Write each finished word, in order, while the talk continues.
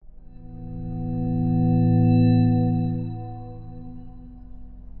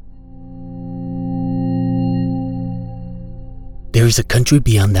is a country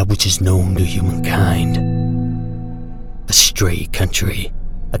beyond that which is known to humankind. A stray country.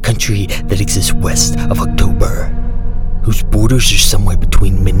 A country that exists west of October, whose borders are somewhere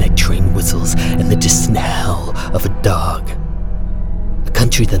between midnight train whistles and the distant howl of a dog. A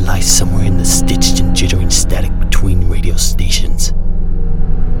country that lies somewhere in the stitched and jittering static between radio stations.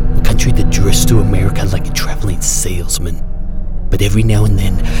 A country that drifts through America like a traveling salesman, but every now and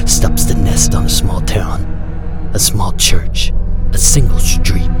then stops to nest on a small town, a small church, a single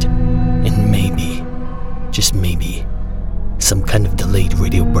street, and maybe, just maybe, some kind of delayed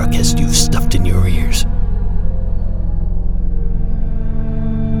radio broadcast you've stuffed in your ears.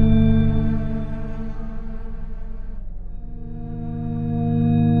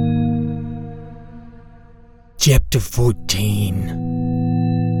 Chapter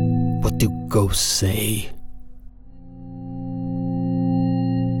 14. What do ghosts say?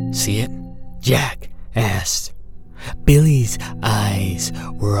 See it? Jack asked. Billy's eyes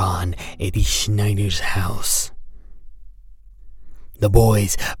were on Eddie Schneider's house. The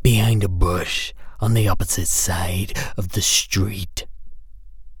boys behind a bush on the opposite side of the street.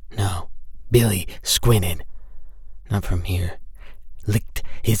 No, Billy squinted. Not from here. Licked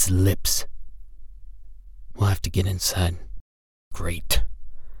his lips. We'll have to get inside. Great.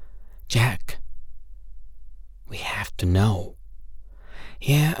 Jack, we have to know.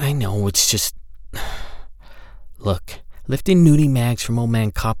 Yeah, I know, it's just... Look, lifting nudie mags from old man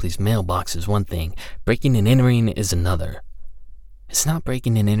Copley's mailbox is one thing. Breaking and entering is another. It's not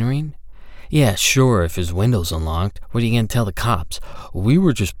breaking and entering? Yeah, sure, if his window's unlocked, what are you going to tell the cops? We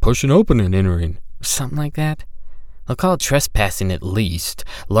were just pushing open and entering. Something like that? They'll call it trespassing at least,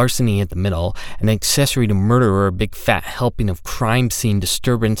 larceny at the middle, and accessory to murder or a big fat helping of crime scene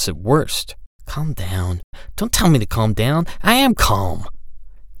disturbance at worst. Calm down. Don't tell me to calm down. I am calm.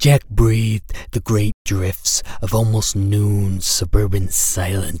 Jack breathed the great drifts of almost noon suburban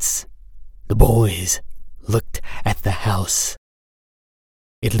silence. The boys looked at the house.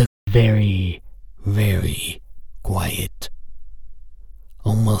 It looked very, very quiet.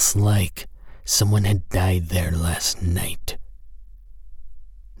 Almost like someone had died there last night.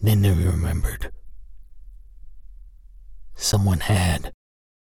 Then they remembered. Someone had.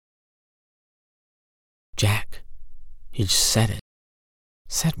 Jack, you just said it.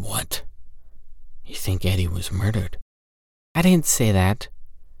 Said what? You think Eddie was murdered? I didn't say that.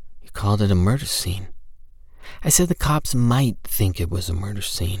 You called it a murder scene. I said the cops might think it was a murder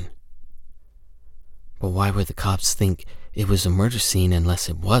scene. But why would the cops think it was a murder scene unless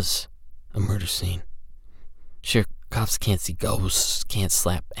it was a murder scene? Sure, cops can't see ghosts, can't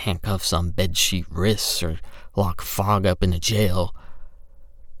slap handcuffs on bedsheet wrists or lock Fogg up in a jail.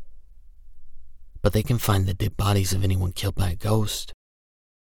 But they can find the dead bodies of anyone killed by a ghost.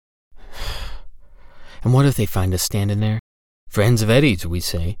 And what if they find us standing there? Friends of Eddie's, we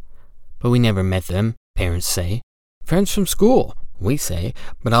say. But we never met them, parents say. Friends from school, we say.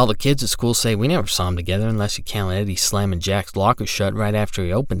 But all the kids at school say we never saw them together unless you count Eddie slamming Jack's locker shut right after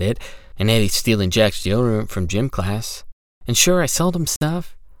he opened it, and Eddie stealing Jack's deodorant from gym class. And sure, I sold him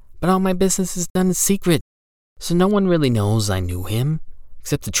stuff, but all my business is done in secret, so no one really knows I knew him,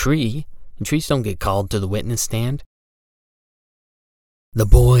 except the tree, and trees don't get called to the witness stand. The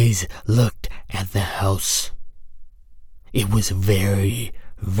boys looked at the house. It was very,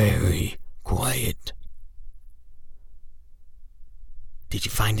 very quiet. Did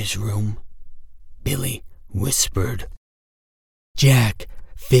you find his room? Billy whispered. Jack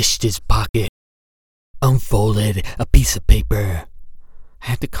fished his pocket, unfolded a piece of paper. I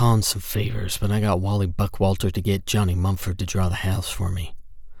had to call in some favors, but I got Wally Buckwalter to get Johnny Mumford to draw the house for me.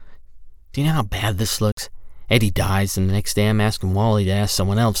 Do you know how bad this looks? Eddie dies, and the next day I'm asking Wally to ask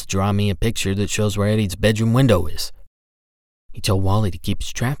someone else to draw me a picture that shows where Eddie's bedroom window is. He told Wally to keep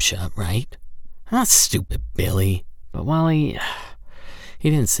his trap shut, right? Ah, stupid Billy. But Wally, he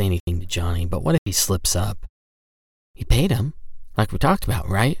didn't say anything to Johnny, but what if he slips up? He paid him, like we talked about,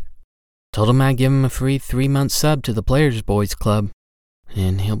 right? Told him I'd give him a free 3-month sub to the Players Boys Club,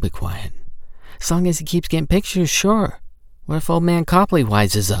 and he'll be quiet. As long as he keeps getting pictures, sure. What if old man Copley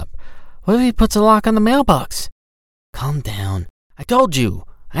wises up? What if he puts a lock on the mailbox? Calm down. I told you,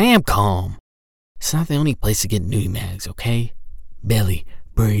 I am calm. It's not the only place to get nudie mags, okay? Billy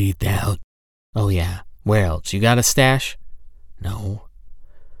breathed out. Oh yeah, where else? You got a stash? No.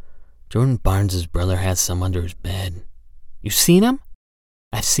 Jordan Barnes' brother has some under his bed. You seen him?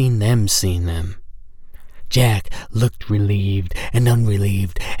 I've seen them. Jack looked relieved and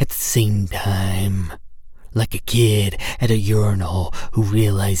unrelieved at the same time. Like a kid at a urinal who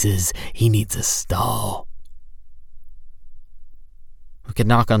realizes he needs a stall. We could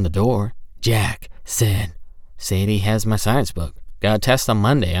knock on the door, Jack said. Say he has my science book. Got a test on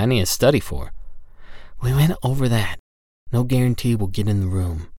Monday I need to study for. We went over that. No guarantee we'll get in the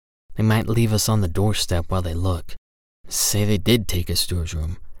room. They might leave us on the doorstep while they look. Say they did take us to his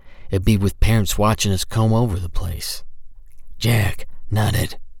room. It'd be with parents watching us comb over the place. Jack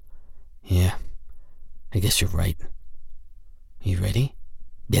nodded. Yeah, I guess you're right. You ready?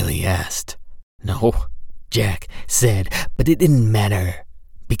 Billy asked. No, Jack said, but it didn't matter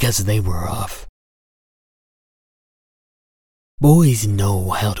because they were off. Boys know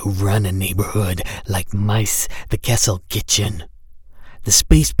how to run a neighborhood like mice the Kessel kitchen. The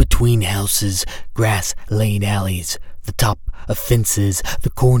space between houses, grass-laid alleys, the top of fences, the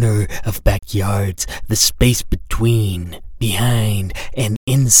corner of backyards, the space between, behind, and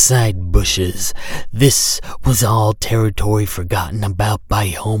inside bushes. This was all territory forgotten about by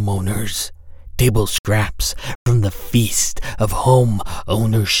homeowners. Table scraps from the feast of home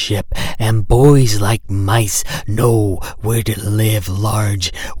ownership, and boys like mice know where to live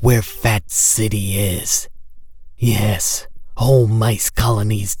large, where Fat City is. Yes, whole mice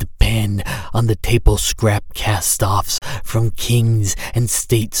colonies depend on the table scrap cast-offs from kings and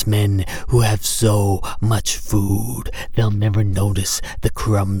statesmen who have so much food they'll never notice the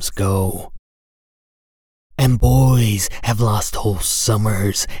crumbs go. And boys have lost whole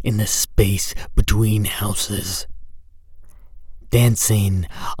summers in the space between houses, dancing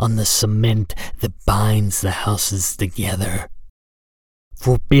on the cement that binds the houses together.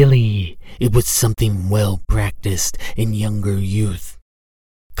 For Billy, it was something well practiced in younger youth,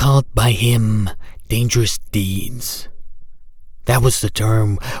 called by him dangerous deeds. That was the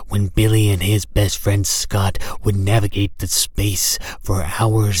term when Billy and his best friend Scott would navigate the space for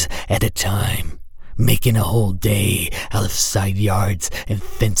hours at a time, making a whole day out of side yards and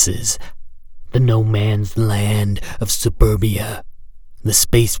fences, the no-man's land of suburbia, the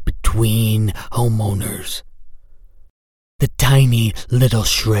space between homeowners. The tiny little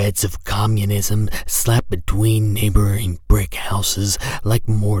shreds of communism slapped between neighboring brick houses like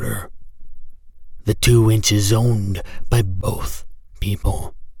mortar. The 2 inches owned by both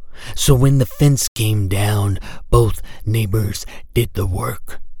people. So when the fence came down, both neighbors did the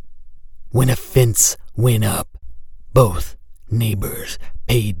work. When a fence went up, both neighbors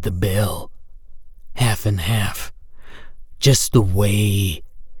paid the bill. Half and half. Just the way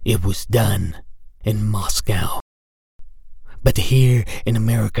it was done in Moscow. But here in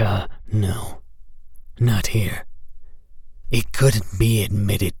America, no. Not here. It couldn't be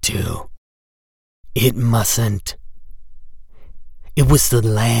admitted to. It mustn't. It was the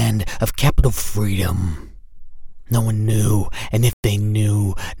land of capital freedom. No one knew, and if they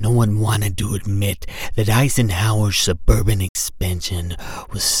knew, no one wanted to admit that Eisenhower's suburban expansion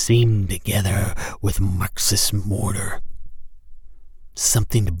was seamed together with Marxist mortar.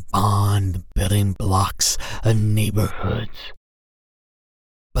 Something to bond the building blocks of neighborhoods.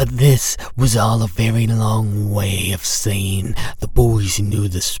 But this was all a very long way of saying the boys knew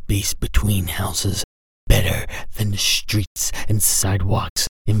the space between houses better than the streets and sidewalks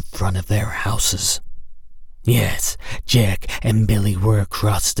in front of their houses. Yes, Jack and Billy were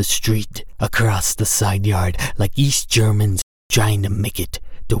across the street, across the side yard, like East Germans trying to make it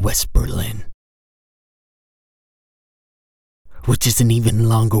to West Berlin. Which is an even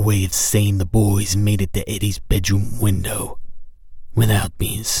longer way of saying the boys made it to Eddie's bedroom window without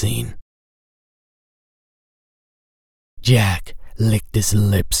being seen. Jack licked his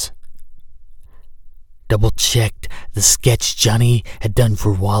lips, double-checked the sketch Johnny had done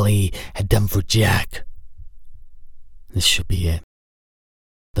for Wally had done for Jack. This should be it.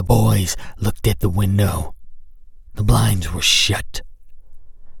 The boys looked at the window. The blinds were shut.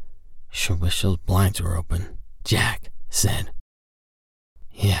 Sure wish those blinds were open, Jack said.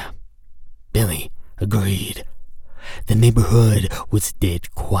 Yeah, Billy agreed. The neighborhood was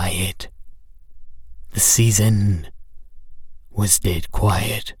dead quiet. The season was dead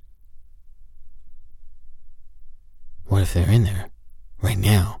quiet. What if they're in there right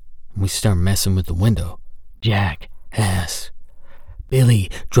now and we start messing with the window? Jack asked. Billy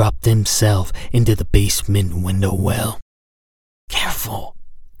dropped himself into the basement window well. Careful,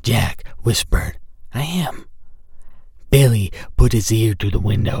 Jack whispered. I am. Billy put his ear to the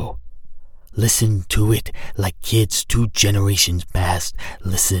window, listened to it like kids 2 generations past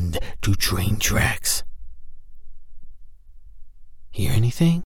listened to train tracks. Hear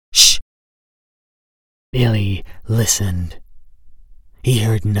anything? Shh! Billy listened. He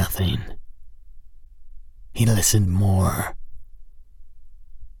heard nothing. He listened more.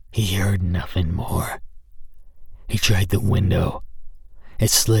 He heard nothing more. He tried the window. It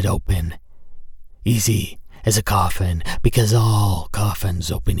slid open, easy as a coffin, because all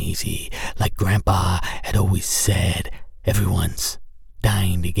coffins open easy, like Grandpa had always said. Everyone's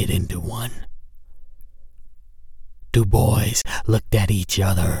dying to get into one. Two boys looked at each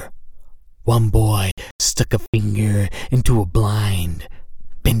other. One boy stuck a finger into a blind,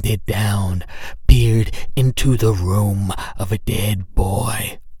 bent it down, peered into the room of a dead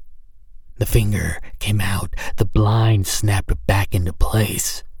boy. The finger came out, the blind snapped back into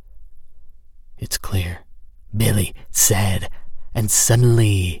place. "It's clear," Billy said, and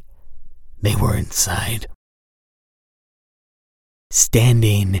suddenly they were inside.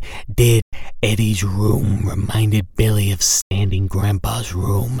 Standing dead Eddie's room reminded Billy of standing Grandpa's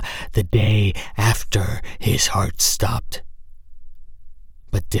room the day after his heart stopped.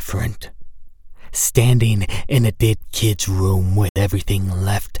 But different. Standing in a dead kid's room with everything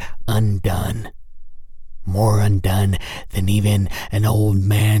left undone. More undone than even an old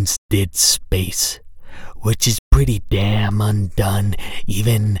man's dead space, which is pretty damn undone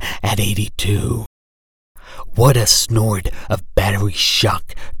even at 82. What a snort of battery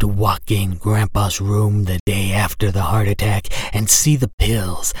shock to walk in Grandpa's room the day after the heart attack and see the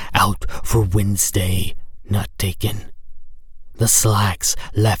pills out for Wednesday not taken. The slacks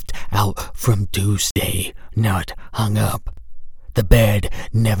left out from Tuesday not hung up. The bed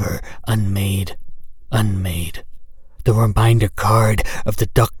never unmade. The reminder card of the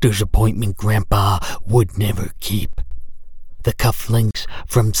doctor's appointment Grandpa would never keep. The cufflinks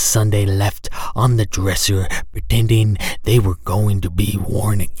from Sunday left on the dresser, pretending they were going to be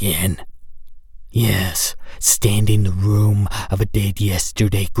worn again. Yes, standing in the room of a dead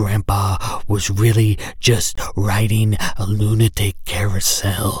yesterday Grandpa was really just riding a lunatic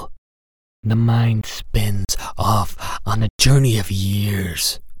carousel. The mind spins off on a journey of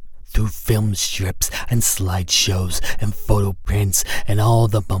years, through film strips and slideshows and photo prints and all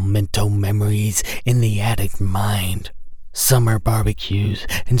the memento memories in the addict mind. Summer barbecues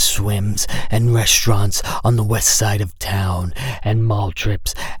and swims and restaurants on the west side of town and mall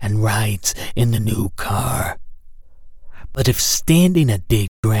trips and rides in the new car. But if standing at dead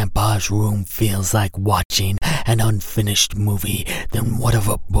Grandpa's room feels like watching an unfinished movie, then what of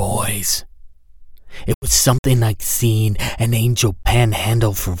a boy's? It was something like seeing an angel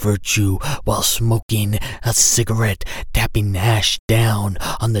panhandle for virtue while smoking a cigarette, tapping ash down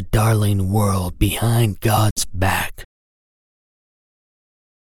on the darling world behind God's back.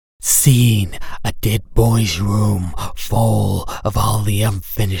 Seeing a dead boy's room full of all the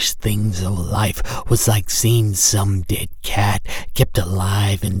unfinished things of life was like seeing some dead cat kept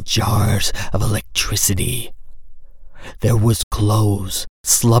alive in jars of electricity. There was clothes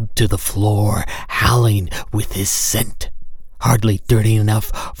slubbed to the floor, howling with his scent, hardly dirty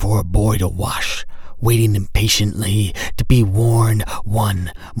enough for a boy to wash, waiting impatiently to be worn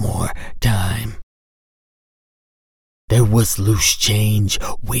one more time. There was loose change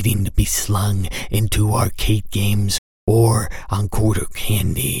waiting to be slung into arcade games or on quarter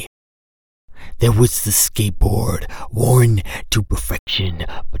candy. There was the skateboard, worn to perfection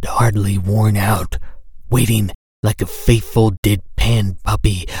but hardly worn out, waiting like a faithful deadpan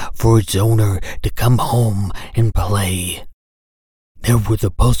puppy for its owner to come home and play. There were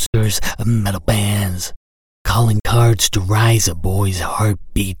the posters of metal bands, calling cards to rise a boy's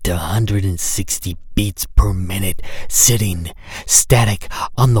heartbeat to 160 beats per minute, sitting static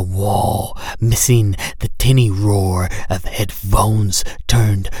on the wall, missing the tinny roar of headphones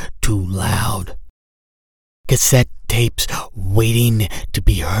turned too loud. Cassette tapes waiting to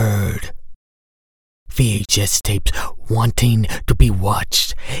be heard. VHS tapes wanting to be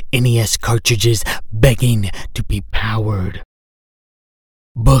watched. NES cartridges begging to be powered.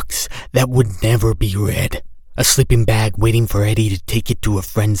 Books that would never be read. A sleeping bag waiting for Eddie to take it to a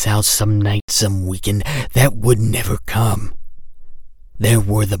friend's house some night, some weekend that would never come. There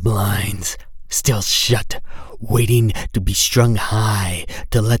were the blinds, still shut, waiting to be strung high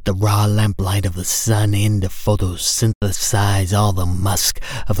to let the raw lamplight of the sun in to photosynthesize all the musk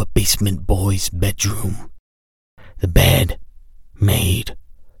of a basement boy's bedroom. The bed, made,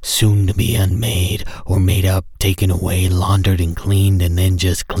 soon to be unmade, or made up, taken away, laundered and cleaned, and then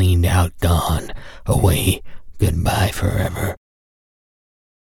just cleaned out, gone, away, goodbye forever.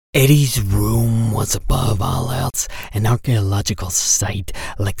 Eddie's room was above all else an archaeological site,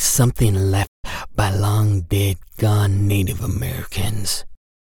 like something left by long dead gone Native Americans.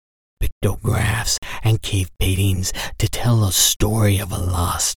 Pictographs and cave paintings to tell a story of a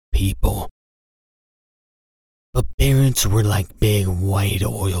lost people. But parents were like big white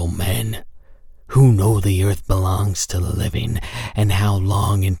oil men who know the earth belongs to the living, and how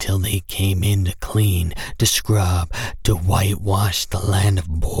long until they came in to clean, to scrub, to whitewash the land of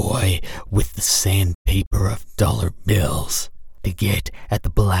boy with the sandpaper of dollar bills, to get at the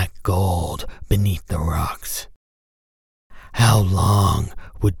black gold beneath the rocks. How long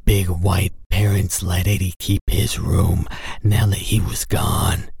would big white parents let Eddie keep his room now that he was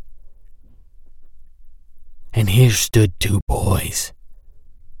gone? And here stood two boys,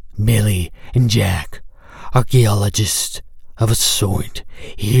 Billy and Jack, archaeologists of a sort,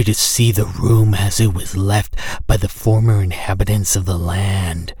 here to see the room as it was left by the former inhabitants of the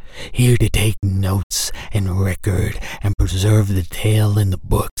land, here to take notes and record and preserve the tale in the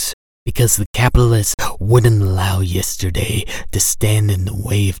books, because the capitalists wouldn't allow yesterday to stand in the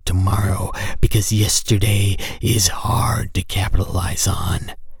way of tomorrow, because yesterday is hard to capitalize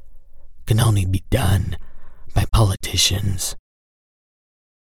on, can only be done by politicians.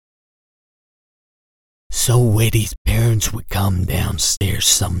 So Eddie's parents would come downstairs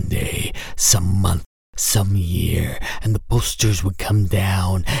some day, some month, some year, and the posters would come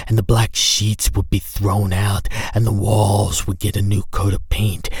down, and the black sheets would be thrown out, and the walls would get a new coat of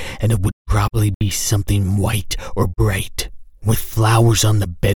paint, and it would probably be something white or bright, with flowers on the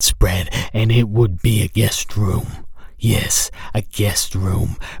bedspread, and it would be a guest room. Yes, a guest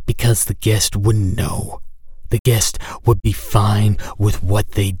room, because the guest wouldn't know. The guest would be fine with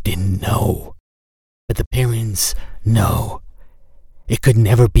what they didn't know. But the parents, no. It could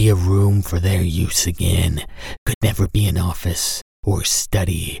never be a room for their use again. Could never be an office, or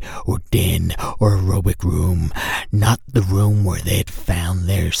study, or den, or aerobic room. Not the room where they'd found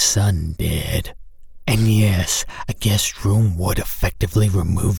their son dead. And yes, a guest room would effectively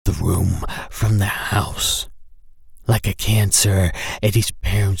remove the room from the house. Like a cancer, Eddie's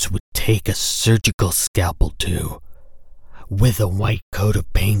parents would take a surgical scalpel to, with a white coat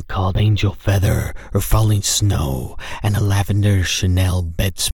of paint called Angel Feather or Falling Snow, and a lavender Chanel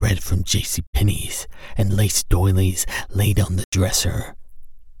bedspread from JCPenney's, and lace doilies laid on the dresser.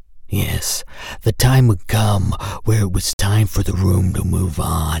 Yes, the time would come where it was time for the room to move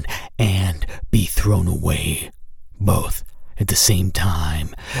on and be thrown away, both at the same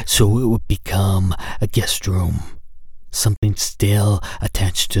time, so it would become a guest room, something still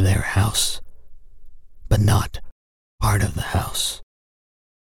attached to their house, but not part of the house.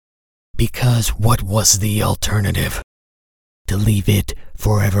 Because what was the alternative? To leave it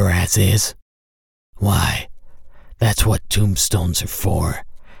forever as is? Why, that's what tombstones are for,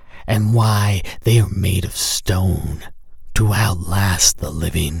 and why they are made of stone, to outlast the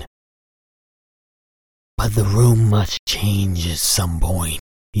living. But the room must change at some point,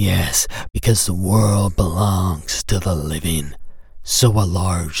 yes, because the world belongs to the living, so a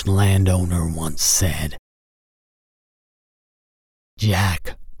large landowner once said.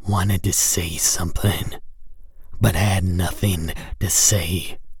 Jack wanted to say something, but had nothing to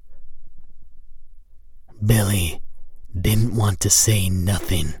say. Billy didn't want to say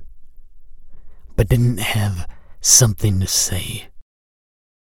nothing, but didn't have something to say.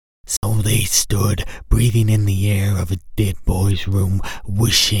 So they stood, breathing in the air of a dead boy's room,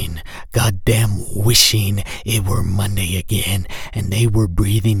 wishing, goddamn wishing it were Monday again, and they were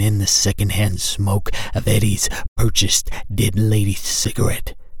breathing in the secondhand smoke of Eddie's purchased dead lady's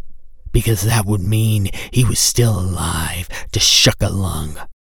cigarette, because that would mean he was still alive to shuck a lung.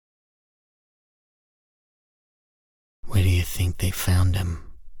 Where do you think they found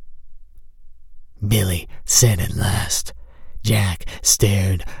him? Billy said at last. Jack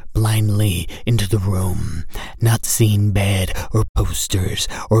stared blindly into the room, not seeing bed or posters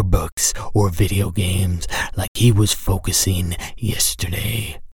or books or video games like he was focusing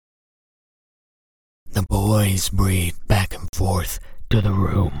yesterday. The boys breathed back and forth to the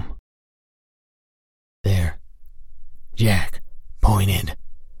room. There, Jack pointed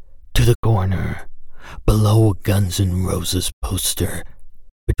to the corner, below a Guns N' Roses poster,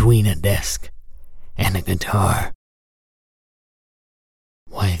 between a desk and a guitar.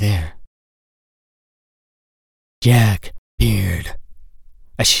 Why there? Jack peered,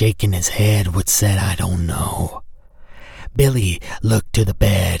 a shake in his head which said, I don't know. Billy looked to the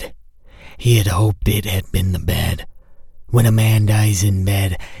bed. He had hoped it had been the bed. When a man dies in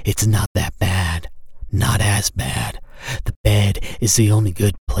bed, it's not that bad. Not as bad. The bed is the only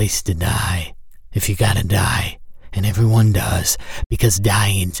good place to die, if you gotta die, and everyone does, because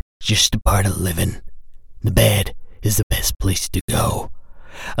dying's just a part of living. The bed is the best place to go.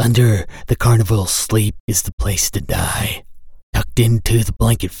 Under the carnival sleep is the place to die. Tucked into the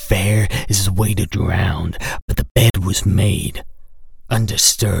blanket fare is the way to drown, but the bed was made,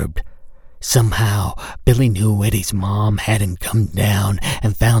 undisturbed. Somehow, Billy knew Eddie's mom hadn't come down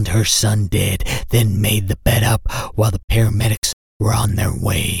and found her son dead, then made the bed up while the paramedics were on their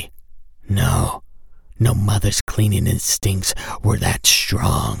way. No mother's cleaning instincts were that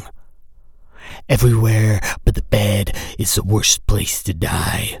strong. Everywhere but the bed is the worst place to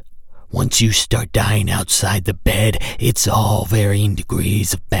die. Once you start dying outside the bed, it's all varying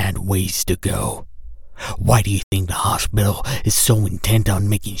degrees of bad ways to go. Why do you think the hospital is so intent on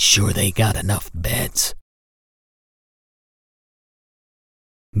making sure they got enough beds?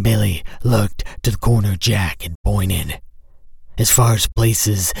 Billy looked to the corner Jack had pointed. As far as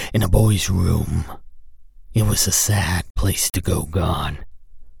places in a boy's room, it was a sad place to go gone.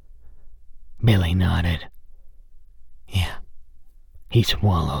 Billy nodded. Yeah, he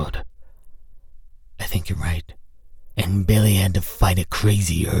swallowed. I think you're right. And Billy had to fight a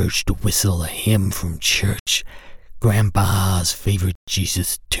crazy urge to whistle a hymn from church, Grandpa's favorite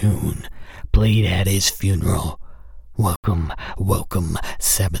Jesus tune, played at his funeral. Welcome, welcome,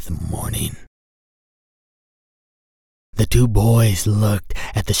 Sabbath morning. The two boys looked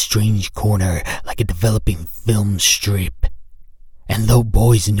at the strange corner like a developing film strip. And though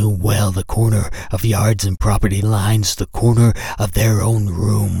boys knew well the corner of yards and property lines, the corner of their own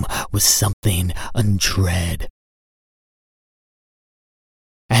room was something untread.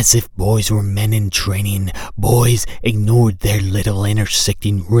 As if boys were men in training, boys ignored their little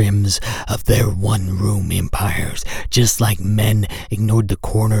intersecting rims of their one-room empires, just like men ignored the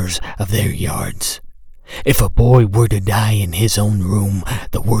corners of their yards. If a boy were to die in his own room,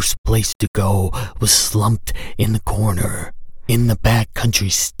 the worst place to go was slumped in the corner, in the back country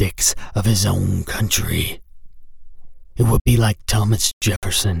sticks of his own country. It would be like Thomas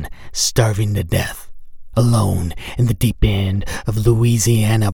Jefferson starving to death, alone in the deep end of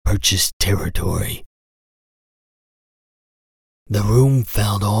Louisiana Purchase territory. The room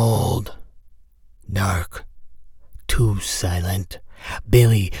felt old, dark, too silent.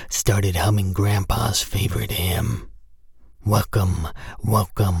 Billy started humming Grandpa's favorite hymn. Welcome,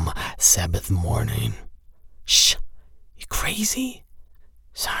 welcome, Sabbath morning. Shh, you crazy?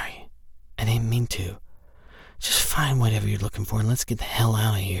 Sorry, I didn't mean to. Just find whatever you're looking for and let's get the hell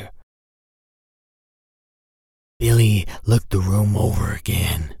out of here. Billy looked the room over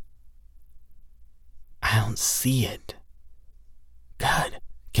again. I don't see it. God,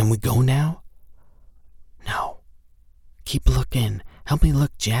 can we go now? No. Keep looking. Help me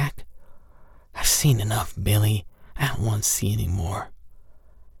look, Jack. I've seen enough, Billy. I don't want to see any more.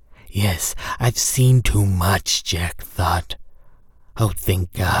 Yes, I've seen too much, Jack thought. Oh,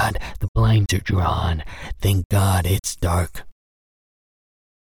 thank God the blinds are drawn. Thank God it's dark.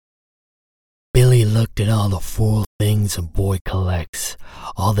 Billy looked at all the fool things a boy collects,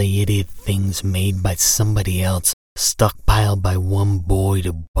 all the idiot things made by somebody else, stockpiled by one boy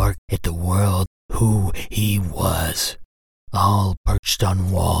to bark at the world who he was, all perched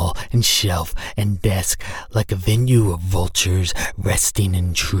on wall and shelf and desk like a venue of vultures resting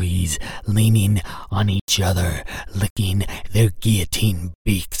in trees, leaning on each other, licking their guillotine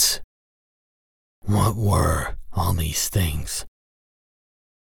beaks. What were all these things?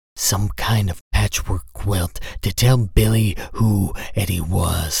 Some kind of patchwork quilt to tell Billy who Eddie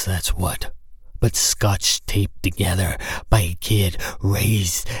was, that's what. But scotch taped together by a kid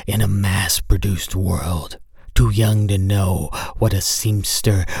raised in a mass-produced world, too young to know what a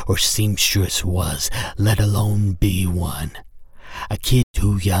seamster or seamstress was, let alone be one. A kid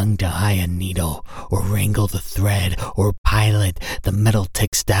too young to eye a needle, or wrangle the thread, or pilot the metal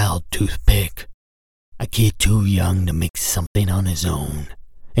textile toothpick. A kid too young to make something on his own,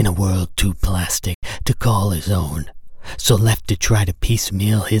 in a world too plastic to call his own, so left to try to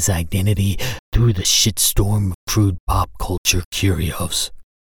piecemeal his identity through the shitstorm of crude pop culture curios.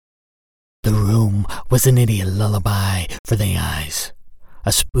 The room was an idiot lullaby for the eyes,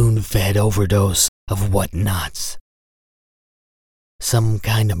 a spoon-fed overdose of whatnots. Some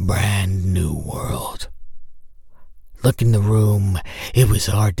kind of brand new world. Look in the room, it was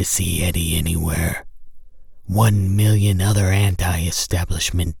hard to see Eddie anywhere. 1 million other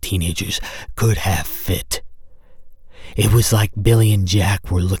anti-establishment teenagers could have fit. It was like Billy and Jack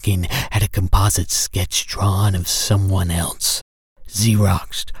were looking at a composite sketch drawn of someone else,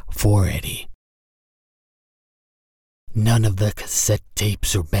 Xeroxed for Eddie. None of the cassette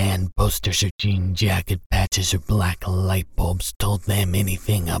tapes or band posters or jean jacket patches or black light bulbs told them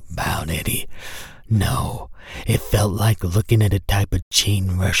anything about Eddie. No, it felt like looking at a type of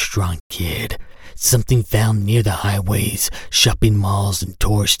chain restaurant kid, something found near the highways, shopping malls, and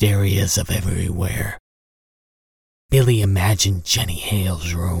tourist areas of everywhere. Billy imagined Jenny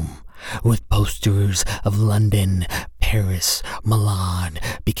Hale's room, with posters of London, Paris, Milan,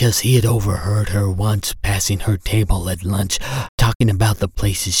 because he had overheard her once passing her table at lunch talking about the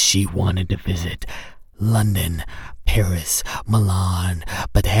places she wanted to visit. London, Paris, Milan,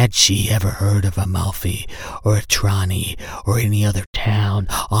 but had she ever heard of Amalfi, or a Trani, or any other town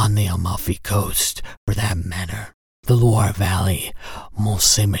on the Amalfi Coast, for that matter? the Loire Valley, Mont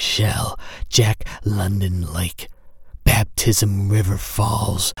Saint Michel, Jack London Lake, Baptism River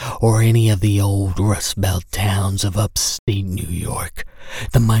Falls, or any of the old Rust Belt towns of upstate New York,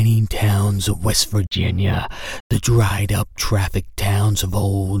 the mining towns of West Virginia, the dried-up traffic towns of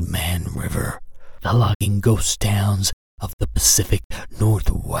Old Man River, the logging ghost towns of the Pacific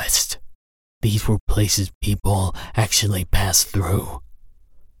Northwest. These were places people actually passed through.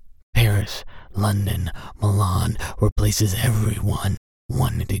 Paris, London, Milan were places everyone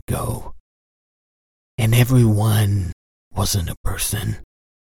wanted to go. And everyone wasn't a person.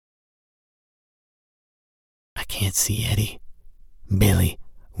 "I can't see Eddie," Billy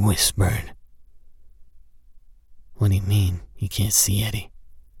whispered. "What do you mean, you can't see Eddie?"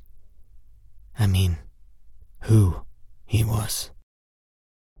 "I mean, who he was."